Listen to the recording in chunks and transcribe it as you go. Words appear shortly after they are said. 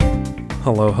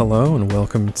Hello, and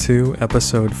welcome to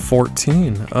episode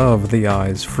 14 of the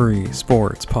Eyes Free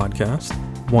Sports podcast.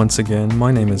 Once again,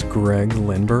 my name is Greg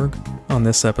Lindberg. On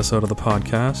this episode of the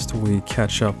podcast, we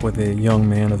catch up with a young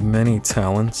man of many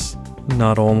talents.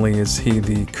 Not only is he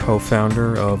the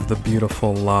co-founder of the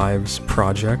Beautiful Lives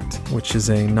Project, which is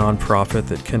a nonprofit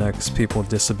that connects people with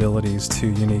disabilities to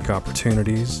unique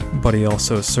opportunities, but he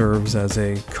also serves as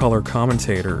a color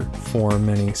commentator for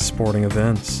many sporting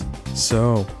events.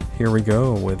 So, here we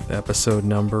go with episode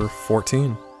number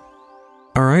 14.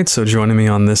 Alright, so joining me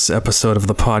on this episode of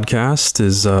the podcast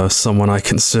is someone I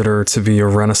consider to be a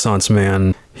Renaissance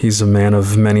man. He's a man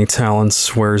of many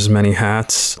talents, wears many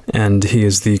hats, and he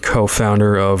is the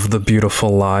co-founder of the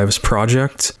Beautiful Lives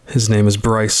Project. His name is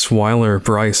Bryce Weiler.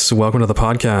 Bryce, welcome to the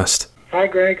podcast. Hi,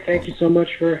 Greg. Thank you so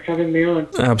much for having me on.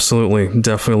 Absolutely.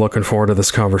 Definitely looking forward to this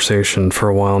conversation for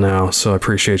a while now, so I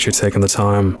appreciate you taking the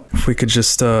time. If we could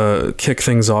just kick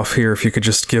things off here, if you could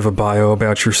just give a bio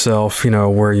about yourself,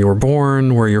 where you were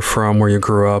born, where you're from, where you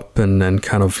grew up, and then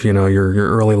kind of, your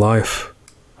early life.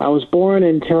 I was born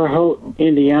in Terre Haute,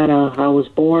 Indiana. I was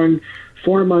born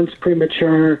 4 months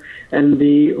premature, and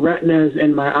the retinas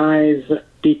in my eyes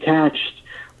detached.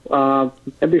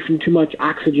 Maybe from too much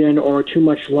oxygen or too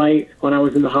much light when I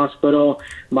was in the hospital.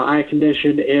 My eye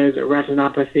condition is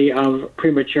retinopathy of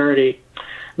prematurity.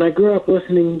 And I grew up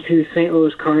listening to St.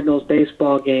 Louis Cardinals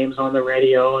baseball games on the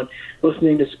radio, and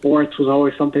listening to sports was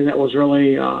always something that was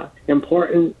really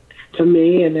important to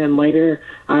me. And then later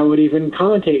I would even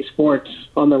commentate sports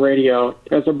on the radio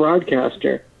as a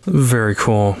broadcaster. Very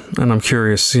cool. And I'm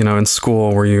curious, in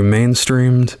school, were you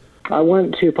mainstreamed? I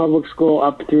went to public school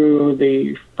up through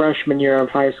the freshman year of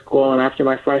high school, and after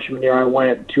my freshman year, I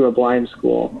went to a blind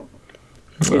school,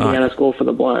 Indiana School for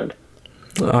the Blind.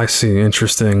 I see.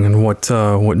 Interesting. And what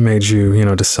made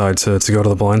you, decide to go to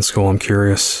the blind school? I'm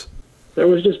curious. There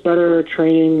was just better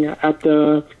training at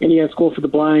the Indiana School for the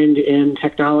Blind in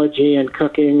technology and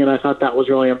cooking, and I thought that was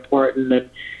really important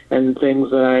and things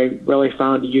that I really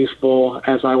found useful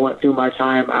as I went through my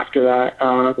time after that,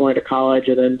 going to college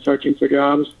and then searching for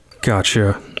jobs.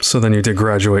 Gotcha. So then you did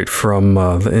graduate from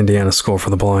the Indiana School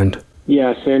for the Blind?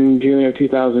 Yes, in June of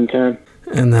 2010.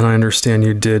 And then I understand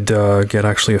you did get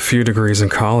actually a few degrees in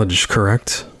college,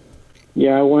 correct?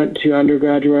 Yeah, I went to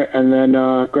undergraduate and then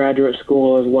graduate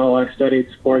school as well. I studied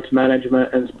sports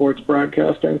management and sports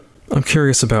broadcasting. I'm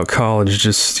curious about college,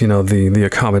 just, the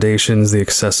accommodations, the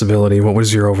accessibility. What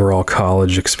was your overall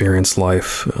college experience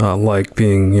life like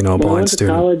being, a blind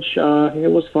student? When I went to college,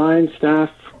 it was fine. Staff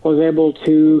was able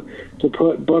to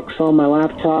put books on my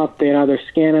laptop. They'd either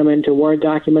scan them into Word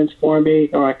documents for me,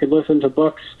 or I could listen to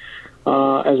books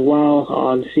as well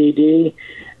on CD.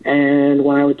 And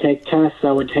when I would take tests,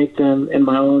 I would take them in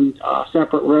my own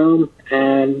separate room,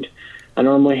 and I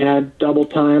normally had double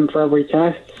time for every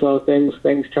test, so things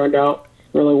turned out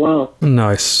really well.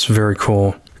 Nice, very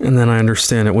cool. And then I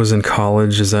understand it was in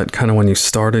college. Is that kind of when you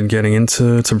started getting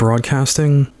into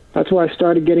broadcasting? That's where I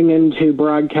started getting into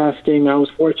broadcasting. I was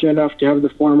fortunate enough to have the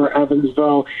former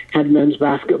Evansville head men's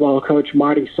basketball coach,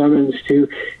 Marty Simmons, to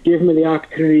give me the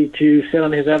opportunity to sit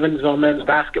on his Evansville men's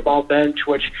basketball bench,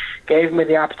 which gave me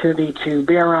the opportunity to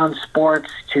be around sports,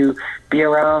 to be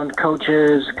around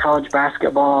coaches, college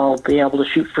basketball, be able to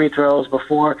shoot free throws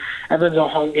before Evansville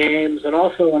home games. And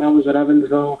also when I was at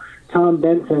Evansville, Tom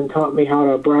Benson taught me how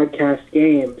to broadcast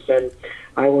games, and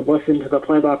I would listen to the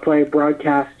play-by-play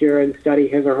broadcaster and study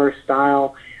his or her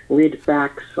style, read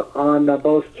facts on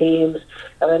both teams,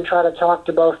 and then try to talk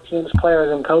to both teams' players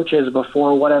and coaches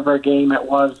before whatever game it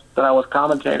was that I was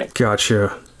commentating.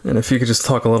 Gotcha. And if you could just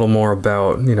talk a little more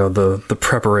about, the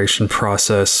preparation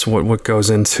process, what goes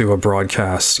into a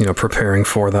broadcast, preparing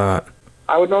for that.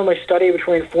 I would normally study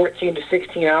between 14 to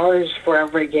 16 hours for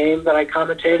every game that I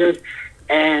commentated,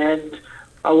 and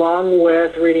along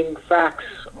with reading facts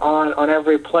on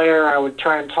every player, I would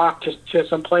try and talk to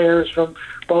some players from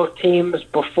both teams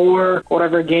before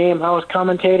whatever game I was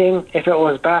commentating. If it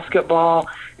was basketball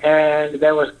and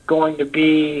there was going to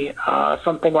be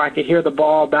something where I could hear the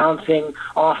ball bouncing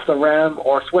off the rim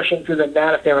or swishing through the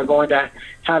net, if they were going to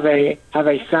have a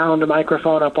sound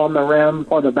microphone up on the rim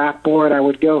or the backboard, I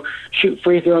would go shoot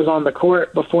free throws on the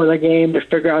court before the game to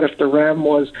figure out if the rim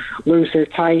was loose or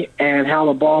tight and how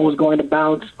the ball was going to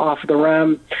bounce off the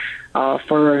rim.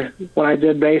 For when I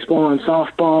did baseball and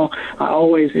softball, I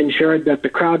always ensured that the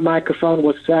crowd microphone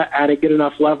was set at a good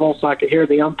enough level so I could hear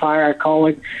the umpire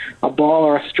calling a ball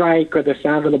or a strike, or the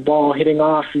sound of the ball hitting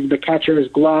off the catcher's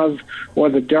glove or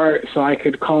the dirt, so I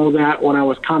could call that when I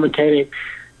was commentating.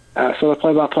 So the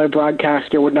play-by-play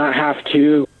broadcaster would not have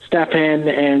to step in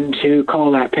and to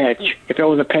call that pitch. If it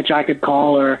was a pitch I could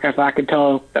call, or if I could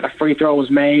tell that a free throw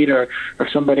was made, or if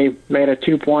somebody made a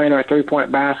 2-point or a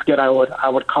 3-point basket, I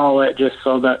would call it, just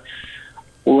so that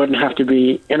we wouldn't have to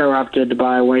be interrupted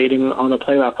by waiting on the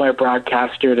play-by-play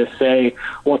broadcaster to say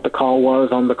what the call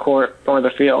was on the court or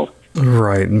the field.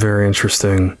 Right, very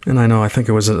interesting. And I think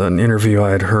it was an interview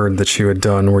I had heard that you had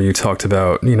done where you talked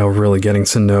about, really getting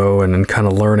to know and kind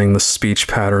of learning the speech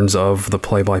patterns of the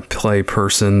play-by-play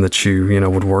person that you,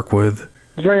 would work with.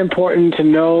 It's very important to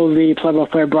know the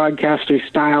play-by-play broadcaster's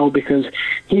style, because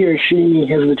he or she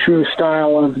is the true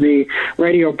style of the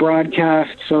radio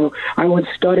broadcast. So I would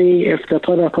study. If the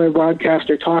play-by-play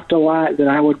broadcaster talked a lot, then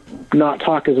I would not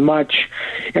talk as much.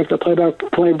 If the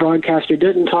play-by-play broadcaster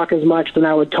didn't talk as much, then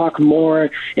I would talk more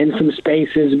in some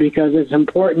spaces, because it's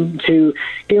important to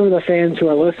give the fans who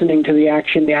are listening to the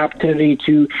action the opportunity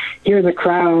to hear the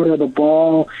crowd or the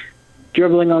ball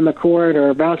dribbling on the court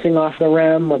or bouncing off the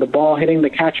rim or the ball hitting the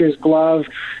catcher's glove,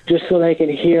 just so they can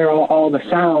hear all the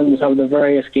sounds of the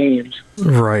various games.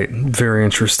 Right. Very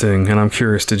interesting. And I'm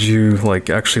curious, did you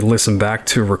actually listen back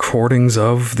to recordings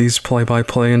of these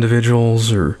play-by-play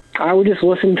individuals, or? I would just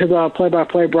listen to the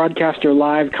play-by-play broadcaster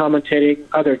live commentating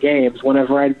other games.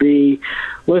 Whenever I'd be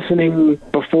listening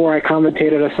before I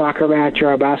commentated a soccer match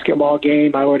or a basketball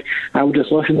game, I would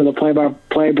just listen to the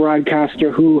play-by-play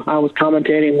broadcaster who I was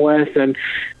commentating with. And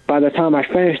by the time I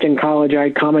finished in college, I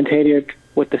commentated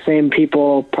with the same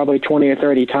people probably 20 or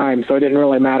 30 times, so it didn't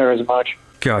really matter as much.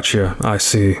 Gotcha. I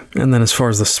see. And then as far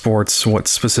as the sports, what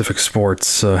specific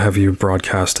sports have you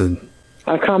broadcasted?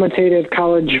 I've commentated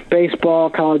college baseball,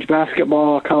 college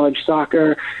basketball, college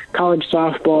soccer, college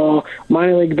softball,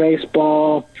 minor league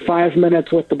baseball, 5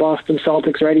 minutes with the Boston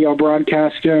Celtics radio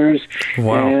broadcasters,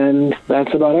 Wow. And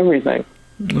that's about everything.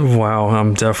 Wow,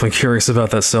 I'm definitely curious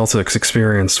about that Celtics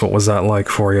experience. What was that like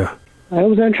for you? It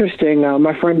was interesting.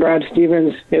 My friend Brad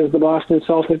Stevens is the Boston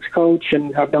Celtics coach,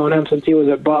 and I've known him since he was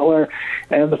at Butler.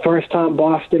 And the first time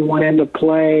Boston went in to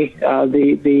play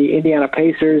the Indiana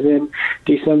Pacers in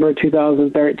December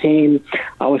 2013,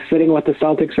 I was sitting with the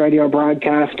Celtics radio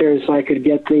broadcasters so I could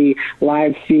get the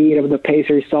live feed of the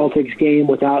Pacers-Celtics game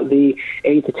without the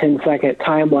 8 to 10 second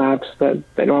time lapse that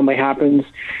normally happens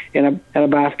in a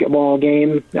basketball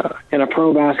game, in a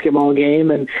pro basketball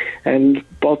game, and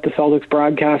both the Celtics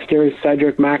broadcasters,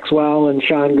 Cedric Maxwell and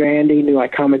Sean Grandy, knew I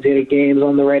commentated games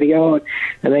on the radio,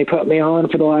 and they put me on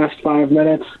for the last 5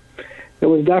 minutes. It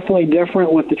was definitely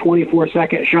different with the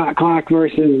 24-second shot clock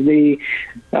versus the,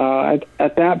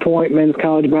 at that point, men's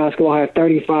college basketball had a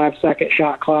 35-second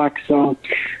shot clock, so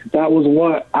that was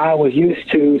what I was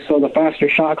used to. So the faster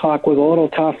shot clock was a little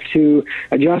tough to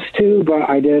adjust to, but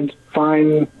I did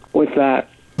fine with that.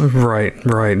 Right.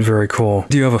 Very cool.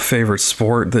 Do you have a favorite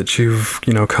sport that you've,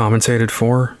 commentated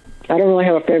for? I don't really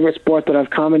have a favorite sport that I've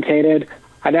commentated.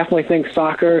 I definitely think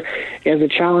soccer is a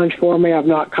challenge for me. I've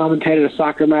not commentated a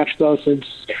soccer match, though, since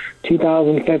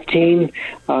 2015.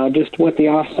 Just with the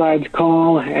offsides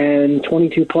call and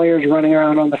 22 players running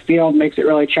around on the field makes it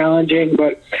really challenging.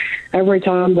 But every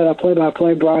time that a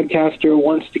play-by-play broadcaster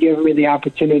wants to give me the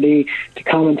opportunity to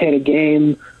commentate a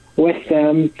game with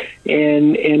them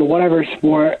in whatever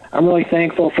sport, I'm really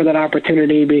thankful for that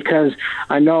opportunity, because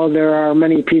I know there are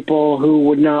many people who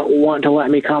would not want to let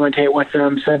me commentate with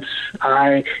them since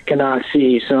I cannot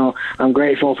see. So I'm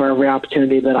grateful for every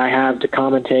opportunity that I have to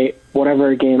commentate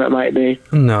whatever game it might be.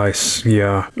 Nice,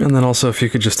 yeah. And then also, if you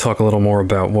could just talk a little more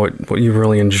about what you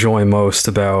really enjoy most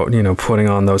about, putting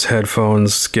on those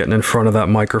headphones, getting in front of that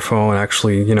microphone,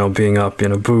 actually, being up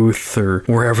in a booth or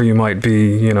wherever you might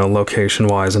be,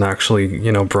 location-wise, and actually,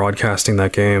 broadcasting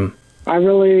that game. I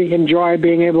really enjoy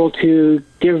being able to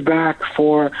give back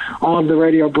for all of the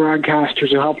radio broadcasters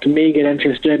who helped me get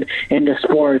interested into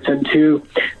sports, and to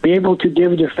be able to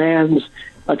give to fans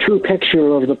a true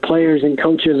picture of the players and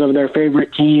coaches of their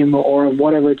favorite team or of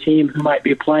whatever team who might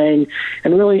be playing,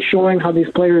 and really showing how these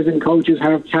players and coaches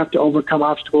have to overcome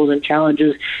obstacles and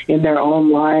challenges in their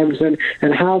own lives, and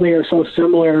how they are so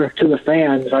similar to the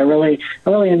fans. I really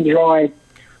enjoy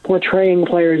portraying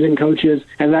players and coaches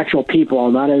as actual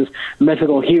people, not as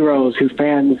mythical heroes who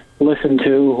fans listen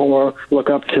to or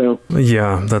look up to.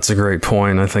 Yeah, that's a great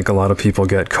point. I think a lot of people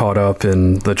get caught up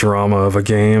in the drama of a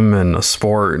game and a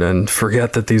sport and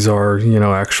forget that these are,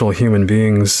 actual human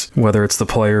beings, whether it's the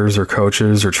players or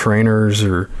coaches or trainers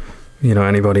or,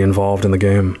 anybody involved in the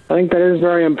game. I think that is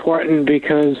very important,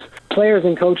 because players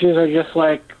and coaches are just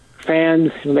like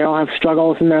fans. They all have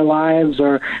struggles in their lives,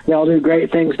 or they all do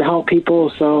great things to help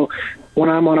people. So when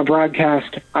I'm on a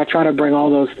broadcast, I try to bring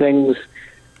all those things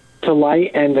to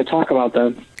light and to talk about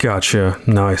them. Gotcha.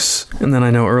 Nice. And then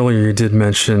I know earlier you did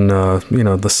mention,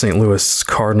 the St. Louis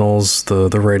Cardinals, the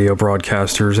radio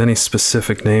broadcasters. Any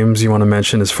specific names you want to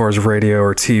mention as far as radio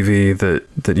or TV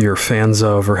that you're fans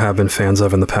of or have been fans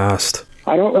of in the past?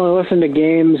 I don't really listen to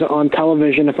games on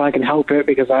television if I can help it,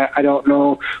 because I don't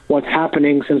know what's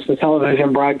happening, since the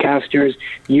television broadcasters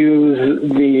use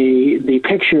the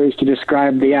pictures to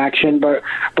describe the action. But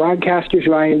broadcasters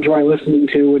who I enjoy listening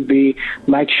to would be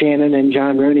Mike Shannon and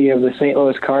John Rooney of the St.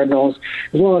 Louis Cardinals,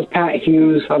 as well as Pat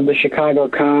Hughes of the Chicago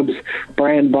Cubs,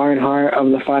 Brian Barnhart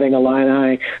of the Fighting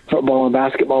Illini football and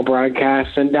basketball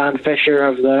broadcasts, and Don Fisher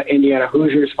of the Indiana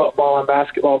Hoosiers football and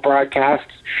basketball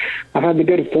broadcasts. I've had the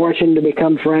good fortune to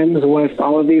become friends with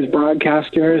all of these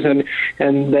broadcasters,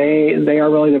 and they are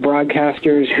really the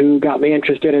broadcasters who got me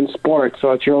interested in sports.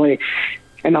 So it's really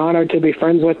an honor to be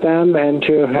friends with them and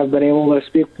to have been able to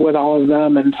speak with all of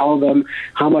them and tell them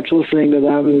how much listening to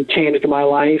them changed my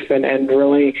life and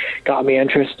really got me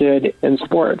interested in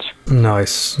sports.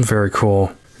 Nice. Very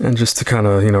cool. And just to kind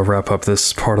of, wrap up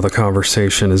this part of the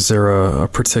conversation, is there a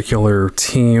particular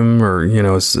team or,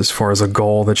 as far as a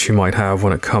goal that you might have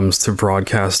when it comes to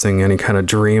broadcasting, any kind of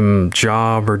dream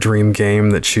job or dream game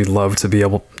that you'd love to be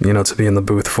able, to be in the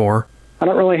booth for? I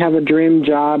don't really have a dream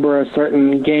job or a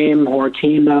certain game or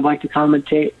team that I'd like to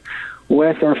commentate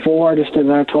with or for. Just as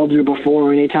I told you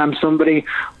before, anytime somebody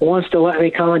wants to let me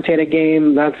commentate a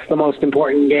game, that's the most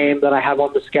important game that I have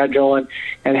on the schedule.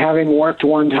 And having worked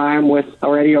one time with a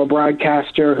radio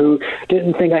broadcaster who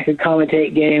didn't think I could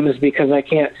commentate games because I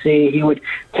can't see, he would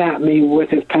tap me with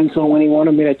his pencil when he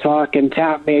wanted me to talk and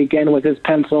tap me again with his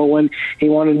pencil when he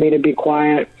wanted me to be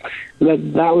quiet.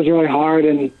 That was really hard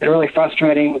and really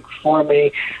frustrating for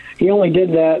me. He only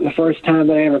did that the first time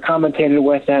that I ever commentated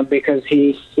with him, because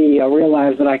he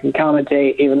realized that I can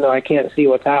commentate even though I can't see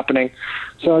what's happening.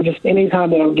 So just any time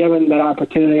that I'm given that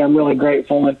opportunity, I'm really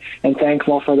grateful and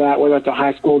thankful for that, whether it's a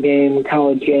high school game,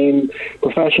 college game,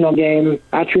 professional game.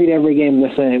 I treat every game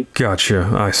the same.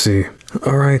 Gotcha. I see.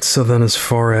 All right, so then as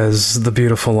far as the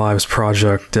Beautiful Lives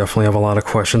Project, definitely have a lot of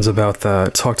questions about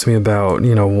that. Talk to me about,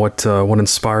 what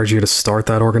inspired you to start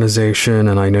that organization,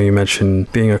 and I know you mentioned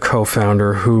being a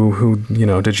co-founder. Who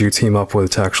did you team up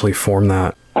with to actually form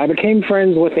that? I became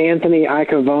friends with Anthony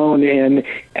Icavone in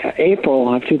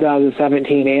April of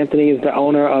 2017. Anthony is the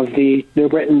owner of the New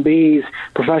Britain Bees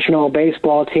professional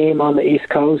baseball team on the East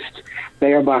Coast.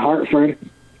 They are by Hartford.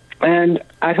 And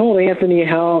I told Anthony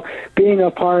how being a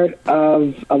part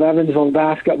of Evansville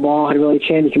basketball had really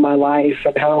changed my life,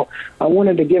 and how I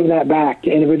wanted to give that back to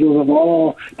individuals of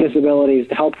all disabilities,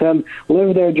 to help them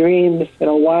live their dreams in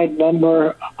a wide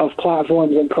number of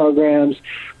platforms and programs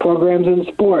in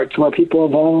sports where people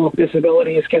of all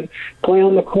disabilities can play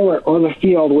on the court or the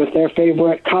field with their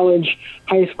favorite college,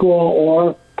 high school,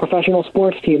 or professional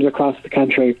sports teams across the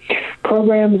country.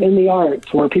 Programs in the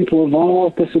arts where people of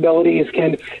all disabilities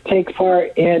can take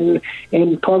part in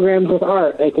programs with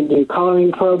art. They can do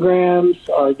coloring programs,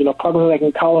 or programs they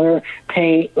can color,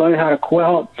 paint, learn how to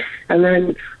quilt, and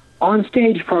then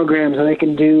on-stage programs where they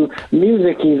can do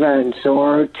music events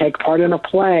or take part in a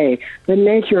play, then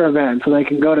nature events where they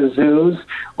can go to zoos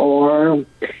or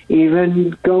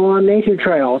even go on nature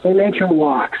trails or nature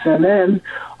walks, and then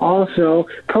also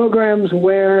programs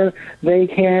where they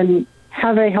can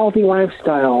have a healthy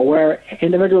lifestyle, where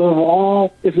individuals of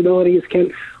all disabilities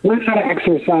can learn how to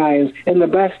exercise in the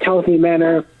best healthy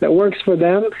manner that works for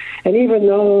them. And even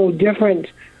though different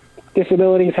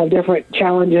disabilities have different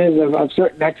challenges of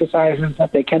certain exercises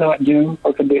that they cannot do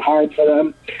or could be hard for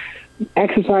them,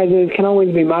 exercises can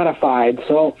always be modified.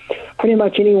 So pretty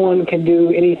much anyone can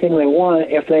do anything they want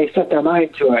if they set their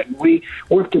mind to it. We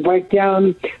work to break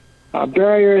down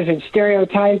barriers and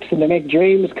stereotypes and to make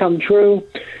dreams come true.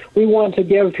 We want to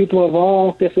give people of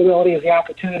all disabilities the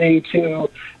opportunity to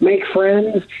make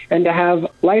friends and to have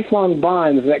lifelong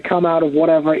bonds that come out of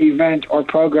whatever event or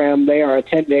program they are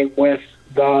attending with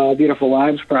the Beautiful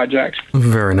Lives Project.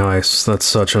 Very nice. That's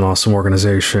such an awesome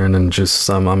organization, and just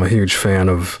I'm a huge fan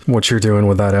of what you're doing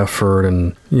with that effort,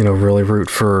 and really root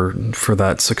for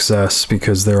that success,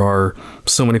 because there are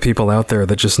so many people out there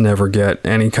that just never get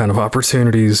any kind of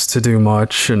opportunities to do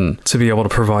much, and to be able to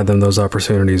provide them those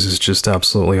opportunities is just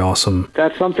absolutely awesome.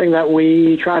 That's something that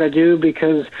we try to do,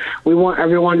 because we want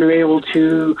everyone to be able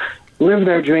to live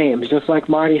their dreams, just like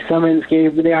Marty Simmons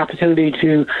gave me the opportunity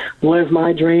to live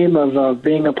my dream of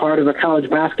being a part of a college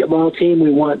basketball team. We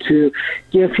want to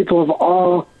give people of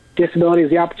all disabilities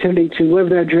the opportunity to live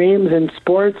their dreams in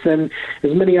sports and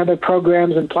as many other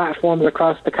programs and platforms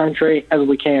across the country as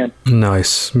we can.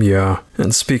 Nice, yeah.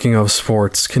 And speaking of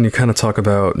sports, can you kind of talk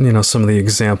about, some of the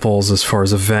examples as far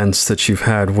as events that you've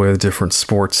had with different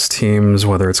sports teams,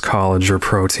 whether it's college or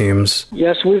pro teams?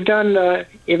 Yes, we've done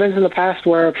events in the past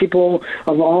where people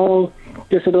of all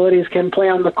disabilities can play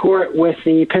on the court with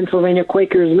the Pennsylvania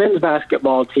Quakers men's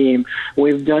basketball team.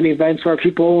 We've done events where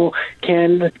people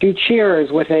can do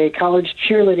cheers with a college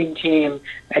cheerleading team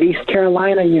at East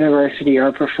Carolina University,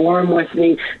 or perform with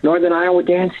the Northern Iowa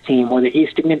dance team or the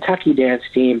Eastern Kentucky dance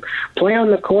team. Play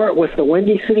on the court with the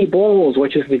Windy City Bulls,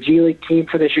 which is the G League team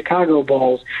for the Chicago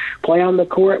Bulls. Play on the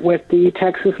court with the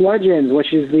Texas Legends,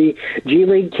 which is the G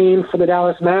League team for the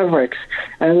Dallas Mavericks.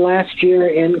 And last year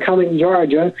in Cumming,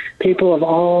 Georgia, people of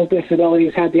all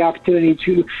disabilities had the opportunity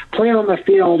to play on the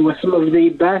field with some of the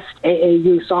best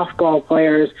AAU softball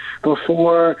players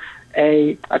before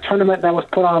a tournament that was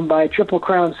put on by Triple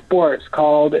Crown Sports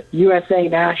called USA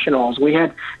Nationals. We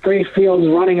had 3 fields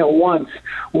running at once.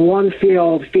 One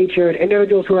field featured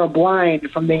individuals who are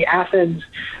blind from the Athens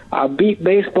beat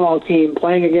baseball team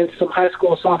playing against some high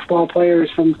school softball players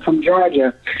from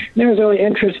Georgia. And it was really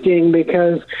interesting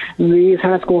because these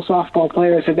high school softball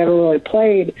players had never really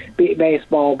played beat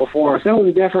baseball before, so it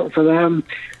was different for them,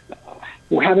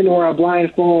 having to wear a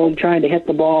blindfold, trying to hit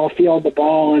the ball, field the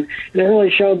ball, and it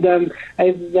really showed them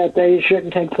that they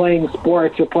shouldn't take playing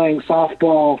sports or playing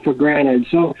softball for granted.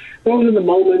 So those are the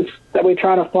moments that we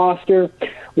try to foster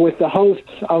with the hosts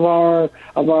of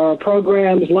our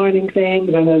programs learning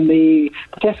things, and then the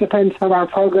participants of our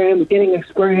programs getting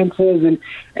experiences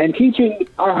and teaching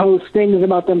our hosts things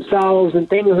about themselves and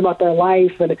things about their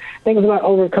life and things about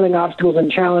overcoming obstacles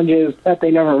and challenges that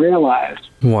they never realized.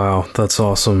 Wow, that's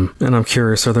awesome. And I'm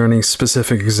curious, are there any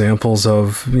specific examples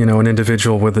of, an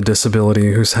individual with a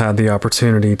disability who's had the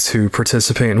opportunity to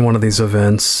participate in one of these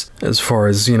events, as far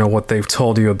as, what they've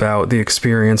told you about the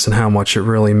experience and how much it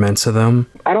really meant to them?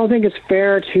 I don't think it's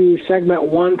fair to segment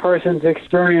one person's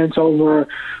experience over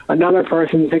another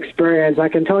person's experience. I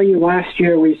can tell you last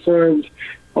year we served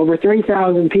over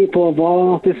 3,000 people of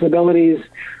all disabilities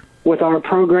with our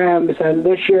programs, and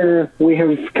this year we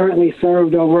have currently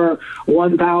served over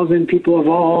 1,000 people of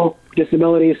all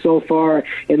disabilities so far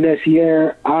in this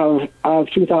year of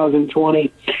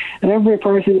 2020. And every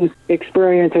person's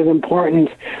experience is important,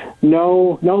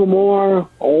 no more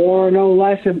or no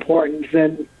less important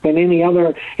than any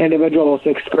other individual's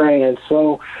experience.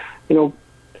 So,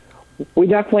 we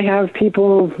definitely have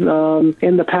people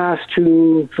in the past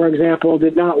who, for example,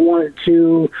 did not want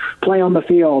to play on the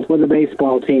field with a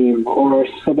baseball team, or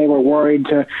so they were worried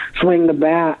to swing the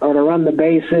bat or to run the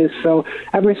bases. So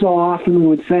every so often we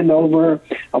would send over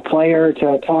a player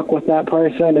to talk with that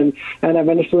person, and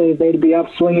eventually they'd be up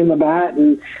swinging the bat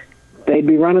and they'd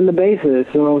be running the bases.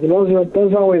 So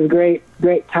those are always great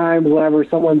times whenever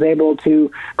someone's able to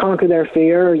conquer their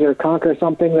fears or conquer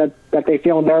something that they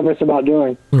feel nervous about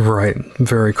doing. Right.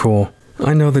 Very cool.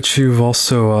 I know that you've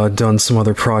also done some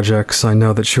other projects. I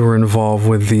know that you were involved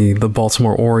with the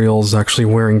Baltimore Orioles actually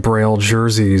wearing Braille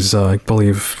jerseys. I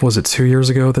believe, was it 2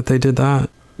 years ago that they did that?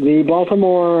 The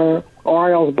Baltimore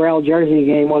Orioles Braille jersey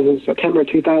game was in September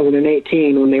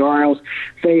 2018 when the Orioles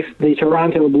faced the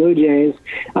Toronto Blue Jays.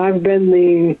 I've been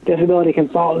the disability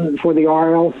consultant for the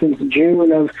Orioles since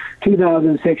June of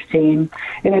 2016.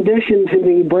 In addition to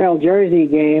the Braille jersey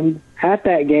game, at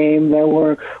that game there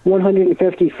were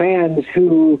 150 fans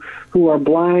who are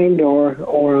blind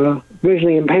or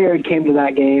visually impaired came to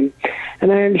that game,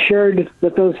 and I ensured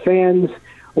that those fans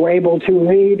were able to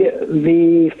read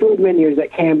the food menus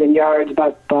at Camden Yards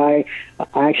I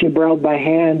actually brailled by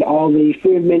hand all the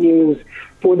food menus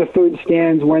for the food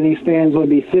stands where these fans would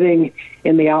be sitting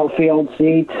in the outfield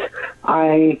seats.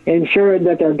 I ensured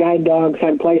that their guide dogs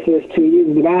had places to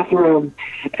use the bathroom,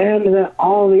 and that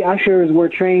all the ushers were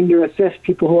trained to assist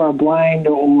people who are blind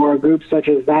or groups such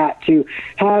as that to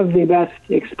have the best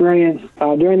experience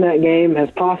during that game as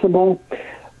possible.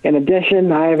 In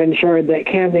addition, I have ensured that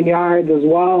Camden Yards, as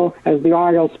well as the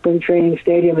Orioles Spring Training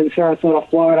Stadium in Sarasota,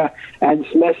 Florida, and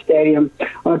Smith Stadium,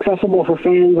 are accessible for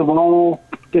fans of all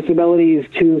disabilities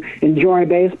to enjoy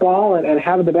baseball and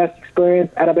have the best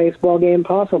experience at a baseball game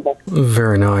possible.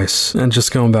 Very nice. And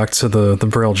just going back to the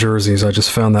Braille jerseys, I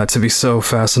just found that to be so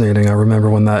fascinating. I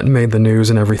remember when that made the news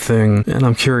and everything. And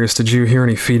I'm curious, did you hear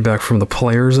any feedback from the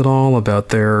players at all about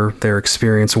their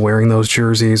experience wearing those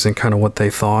jerseys and kind of what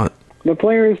they thought? the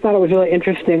players thought it was really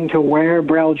interesting to wear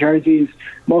Braille jerseys.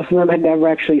 Most of them had never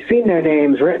actually seen their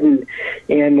names written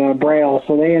in Braille,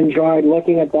 so they enjoyed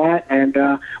looking at that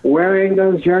and wearing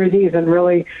those jerseys and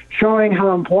really showing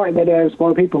how important it is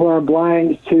for people who are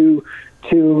blind to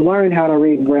learn how to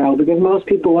read Braille, because most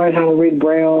people learn how to read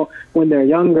Braille when they're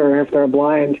younger if they're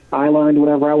blind. I learned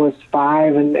whenever I was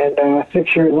 5 and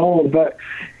 6 years old, but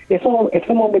if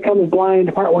someone becomes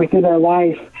blind partway through their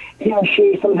life, he or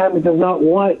she sometimes does not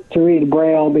want to read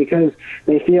Braille because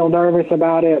they feel nervous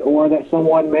about it, or that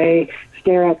someone may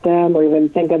stare at them or even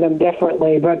think of them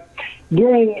differently. But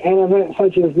during an event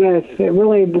such as this, it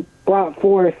really brought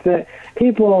forth that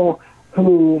people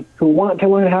who want to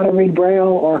learn how to read Braille,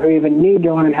 or who even need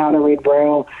to learn how to read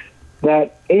Braille,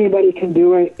 that anybody can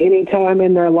do it anytime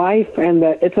in their life, and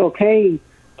that it's okay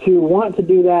to want to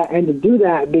do that and to do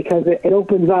that because it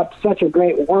opens up such a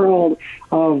great world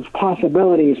of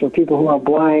possibilities for people who are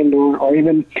blind, or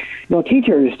even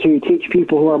teachers to teach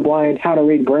people who are blind how to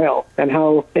read Braille, and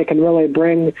how it can really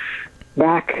bring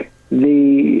back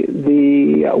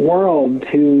the world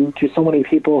to so many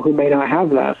people who may not have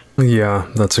that. Yeah,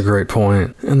 that's a great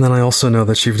point. And then I also know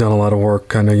that you've done a lot of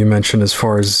work, I know you mentioned, as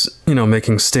far as,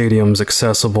 making stadiums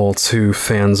accessible to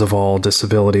fans of all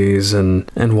disabilities and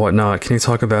whatnot. Can you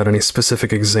talk about any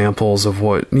specific examples of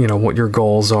what your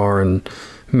goals are, and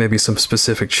maybe some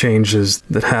specific changes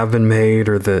that have been made,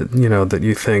 or that, that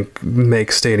you think make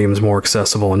stadiums more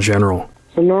accessible in general?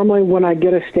 So normally when I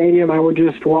get a stadium, I would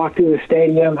just walk through the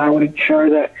stadium. I would ensure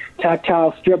that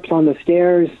tactile strips on the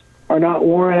stairs are not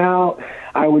worn out.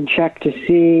 I would check to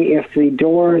see if the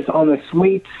doors on the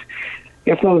suites,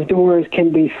 if those doors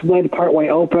can be slid partway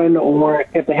open, or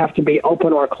if they have to be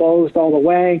open or closed all the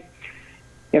way.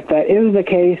 If that is the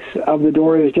case of the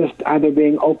doors just either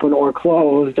being open or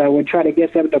closed, I would try to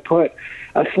get them to put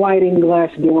a sliding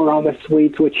glass door on the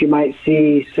suites, which you might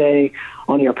see, say,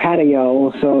 on your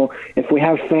patio. So if we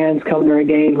have fans come to a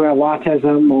game who have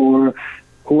autism, or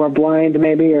who are blind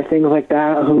maybe, or things like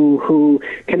that, who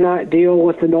cannot deal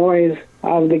with the noise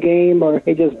of the game, or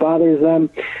it just bothers them,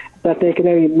 that they can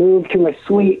maybe move to a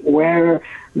suite where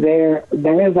there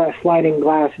is that sliding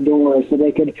glass door, so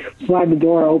they could slide the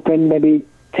door open maybe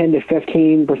 10 to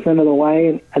 15% of the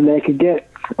way, and they could get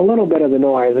a little bit of the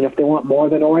noise. And if they want more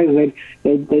of the noise,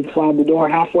 they'd slide the door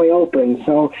halfway open.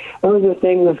 So those are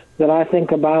things that I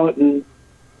think about, and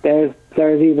there's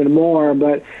even more.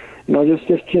 But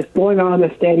just going on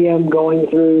the stadium, going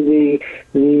through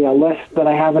the list that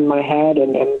I have in my head,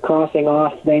 and crossing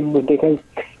off things, because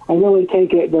I really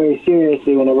take it very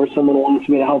seriously whenever someone wants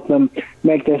me to help them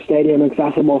make their stadium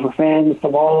accessible for fans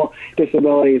of all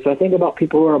disabilities. So I think about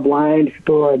people who are blind,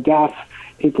 people who are deaf,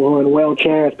 people who are in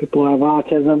wheelchairs, people who have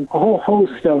autism, a whole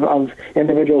host of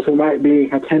individuals who might be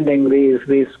attending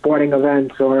these sporting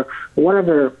events, or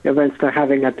whatever events they're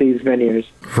having at these venues.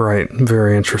 Right.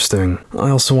 Very interesting.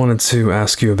 I also wanted to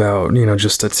ask you about,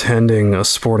 just attending a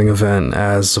sporting event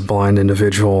as a blind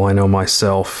individual. I know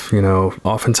myself,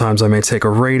 oftentimes I may take a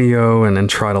radio and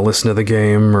try to listen to the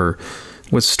game, or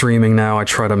with streaming now, I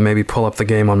try to maybe pull up the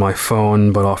game on my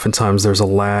phone, but oftentimes there's a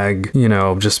lag,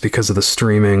 just because of the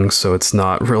streaming, so it's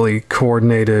not really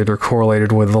coordinated or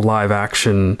correlated with the live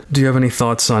action. Do you have any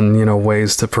thoughts on,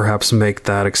 ways to perhaps make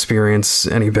that experience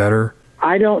any better?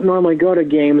 I don't normally go to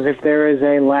games if there is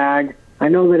a lag. I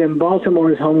know that in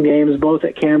Baltimore's home games, both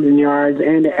at Camden Yards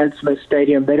and at Ed Smith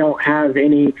Stadium, they don't have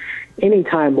any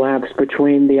time lapse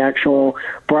between the actual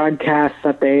broadcasts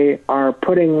that they are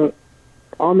putting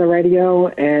on the radio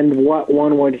and what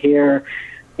one would hear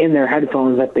in their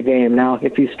headphones at the game. Now,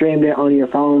 if you streamed it on your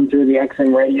phone through the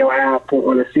XM radio app,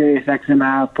 or the Sirius XM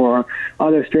app, or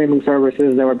other streaming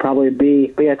services, there would probably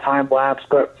be a time lapse.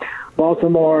 But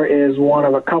Baltimore is one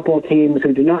of a couple of teams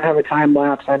who do not have a time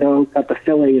lapse. I know that the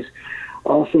Phillies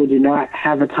also do not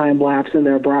have a time lapse in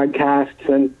their broadcasts,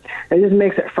 and it just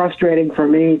makes it frustrating for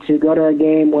me to go to a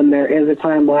game when there is a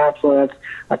time lapse, whether it's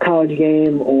a college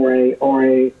game or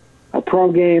a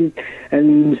pro game,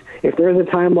 and if there is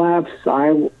a time lapse,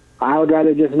 I would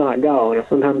rather just not go.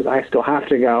 Sometimes I still have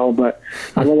to go, but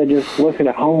I'd rather just listen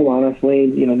at home, honestly,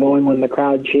 knowing when the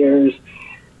crowd cheers.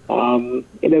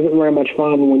 It isn't very much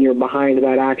fun when you're behind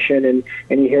that action and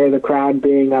you hear the crowd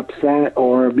being upset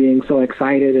or being so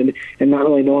excited and not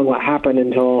really knowing what happened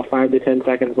until 5 to 10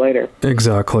 seconds later.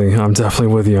 Exactly. I'm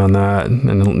definitely with you on that.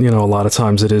 And, a lot of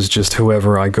times it is just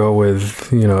whoever I go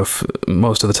with, if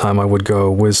most of the time I would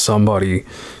go with somebody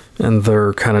and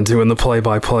they're kind of doing the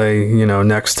play-by-play,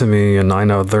 next to me, and I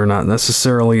know they're not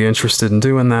necessarily interested in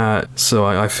doing that. So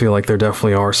I feel like there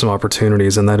definitely are some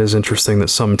opportunities, and that is interesting that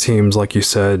some teams, like you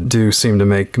said, do seem to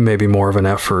make maybe more of an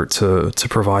effort to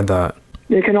provide that.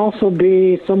 It can also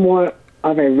be somewhat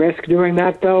of a risk doing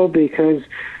that, though, because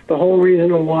the whole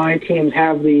reason why teams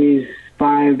have these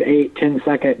 5, 8,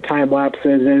 10-second time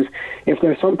lapses is if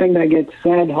there's something that gets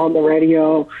said on the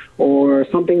radio or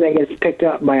something that gets picked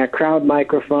up by a crowd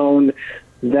microphone,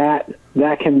 that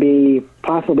can be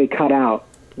possibly cut out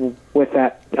with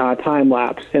that time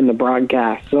lapse in the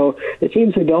broadcast. So the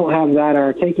teams who don't have that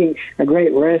are taking a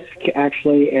great risk,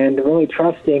 actually, and really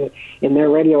trusting in their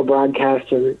radio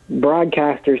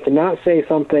broadcasters to not say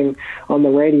something on the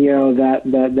radio that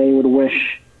they would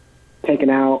wish taken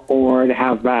out or to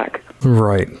have back.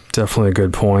 Right, definitely a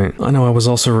good point. I know I was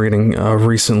also reading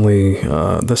recently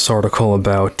this article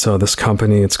about this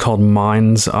company. It's called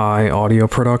Mind's Eye Audio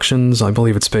Productions. I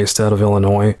believe it's based out of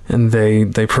Illinois, and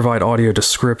they provide audio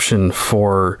description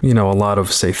for, a lot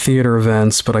of, say, theater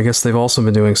events, but I guess they've also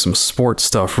been doing some sports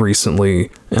stuff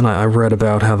recently, and I read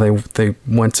about how they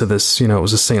went to this, it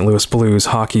was a St. Louis Blues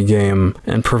hockey game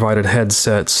and provided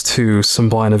headsets to some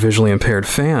blind and visually impaired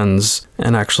fans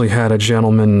and actually had a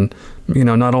gentleman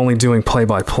not only doing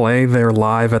play-by-play there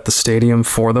live at the stadium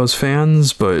for those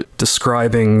fans, but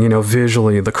describing,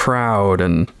 visually the crowd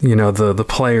and, the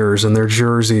players and their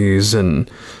jerseys. And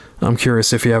I'm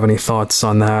curious if you have any thoughts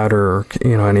on that or,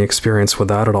 any experience with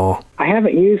that at all. I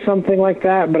haven't used something like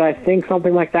that, but I think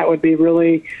something like that would be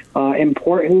really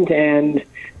important, and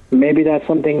maybe that's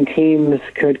something teams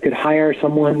could hire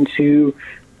someone to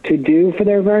do for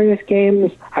their various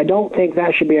games. I don't think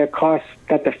that should be a cost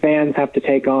that the fans have to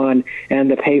take on and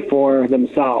to pay for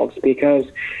themselves, because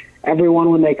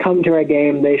everyone, when they come to a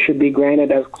game, they should be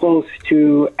granted as close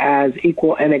to as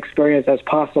equal an experience as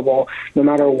possible, no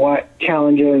matter what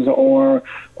challenges or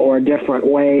different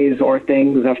ways or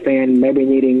things a fan may be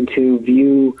needing to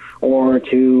view or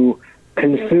to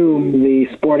consume the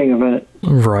sporting event.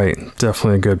 Right,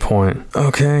 definitely a good point.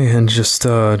 Okay, and just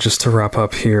to wrap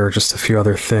up here, just a few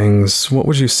other things. What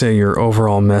would you say your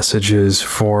overall message is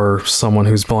for someone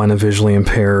who's blind and visually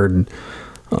impaired?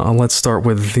 Let's start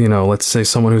with, let's say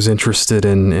someone who's interested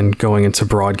in going into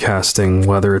broadcasting,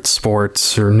 whether it's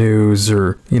sports or news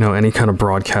or, any kind of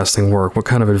broadcasting work. What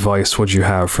kind of advice would you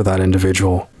have for that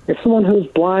individual? If someone who's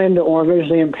blind or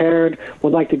visually impaired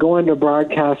would like to go into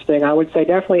broadcasting, I would say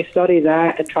definitely study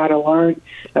that and try to learn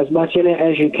as much in it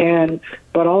as you can,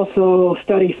 but also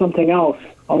study something else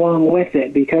along with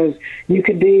it, because you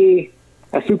could be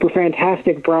a super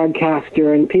fantastic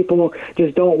broadcaster and people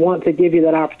just don't want to give you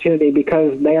that opportunity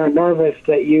because they are nervous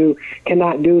that you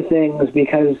cannot do things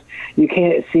because you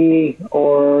can't see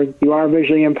or you are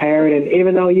visually impaired. And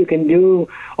even though you can do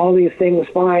all these things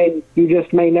fine, you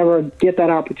just may never get that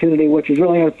opportunity, which is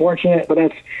really unfortunate, but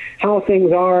that's how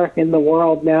things are in the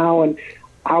world now. And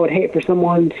I would hate for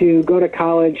someone to go to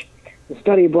college and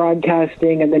study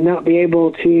broadcasting and then not be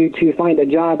able to find a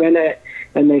job in it,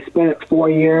 and they spent 4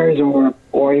 years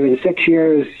or even 6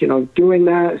 years, doing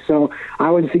that. So I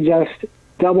would suggest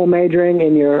double majoring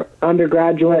in your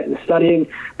undergraduate and studying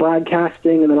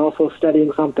broadcasting, and then also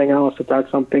studying something else if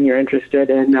that's something you're interested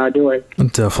in doing.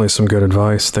 Definitely some good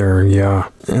advice there, yeah.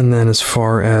 And then as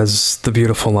far as the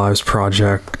Beautiful Lives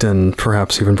Project and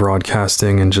perhaps even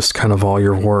broadcasting and just kind of all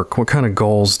your work, what kind of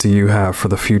goals do you have for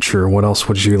the future? What else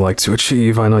would you like to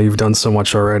achieve? I know you've done so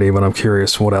much already, but I'm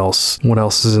curious what else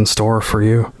is in store for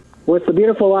you? With the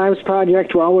Beautiful Lives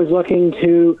Project, we're always looking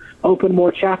to open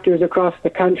more chapters across the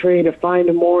country, to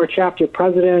find more chapter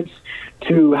presidents,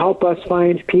 to help us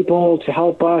find people, to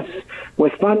help us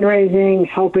with fundraising,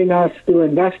 helping us through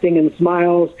investing in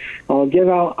smiles. I'll give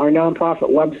out our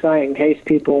nonprofit website in case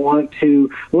people want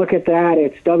to look at that.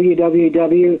 It's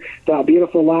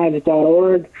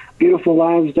www.beautifullives.org.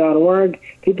 beautifullives.org.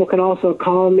 People can also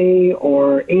call me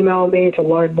or email me to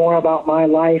learn more about my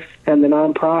life and the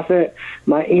nonprofit.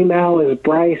 My email is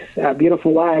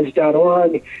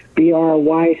bryce@beautifullives.org,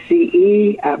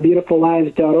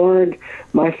 BRYCE@beautifullives.org.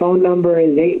 My phone number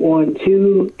is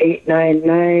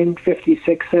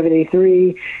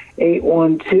 812-899-5673,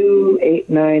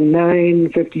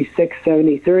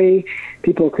 812-899-5673.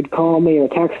 People could call me or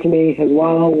text me as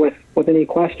well with any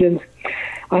questions.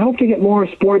 I hope to get more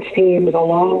sports teams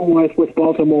along with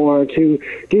Baltimore to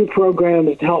do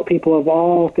programs to help people of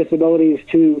all disabilities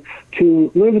to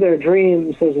live their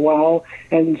dreams as well,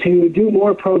 and to do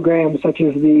more programs such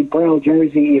as the Braille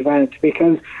Jersey event,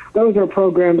 because those are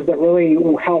programs that really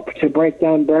will help to break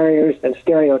down barriers and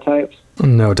stereotypes.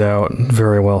 No doubt.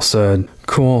 Very well said.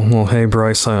 Cool. Well, hey,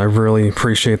 Bryce, I really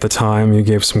appreciate the time. You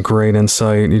gave some great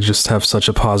insight. You just have such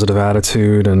a positive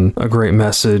attitude and a great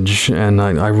message, and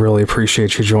I really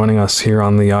appreciate you joining us here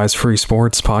on the Eyes Free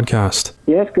Sports podcast.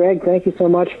 Yes, Greg, thank you so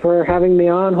much for having me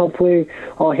on. Hopefully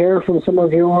I'll hear from some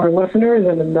of your listeners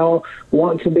and they'll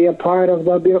want to be a part of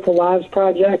the Beautiful Lives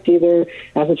Project, either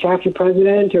as a chapter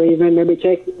president or even maybe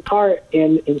taking part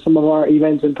in some of our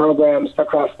events and programs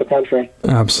across the country.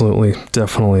 Absolutely,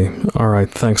 definitely. All right,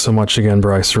 thanks so much again,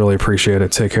 Bryce. Really appreciate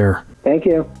it. Take care. Thank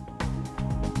you.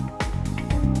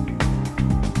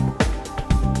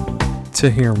 To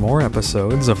hear more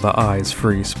episodes of the Eyes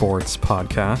Free Sports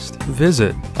podcast,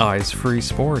 visit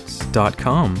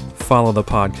eyesfreesports.com. Follow the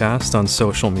podcast on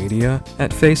social media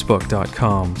at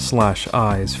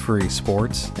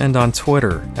facebook.com/eyesfreesports and on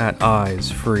Twitter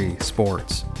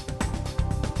 @eyesfreesports.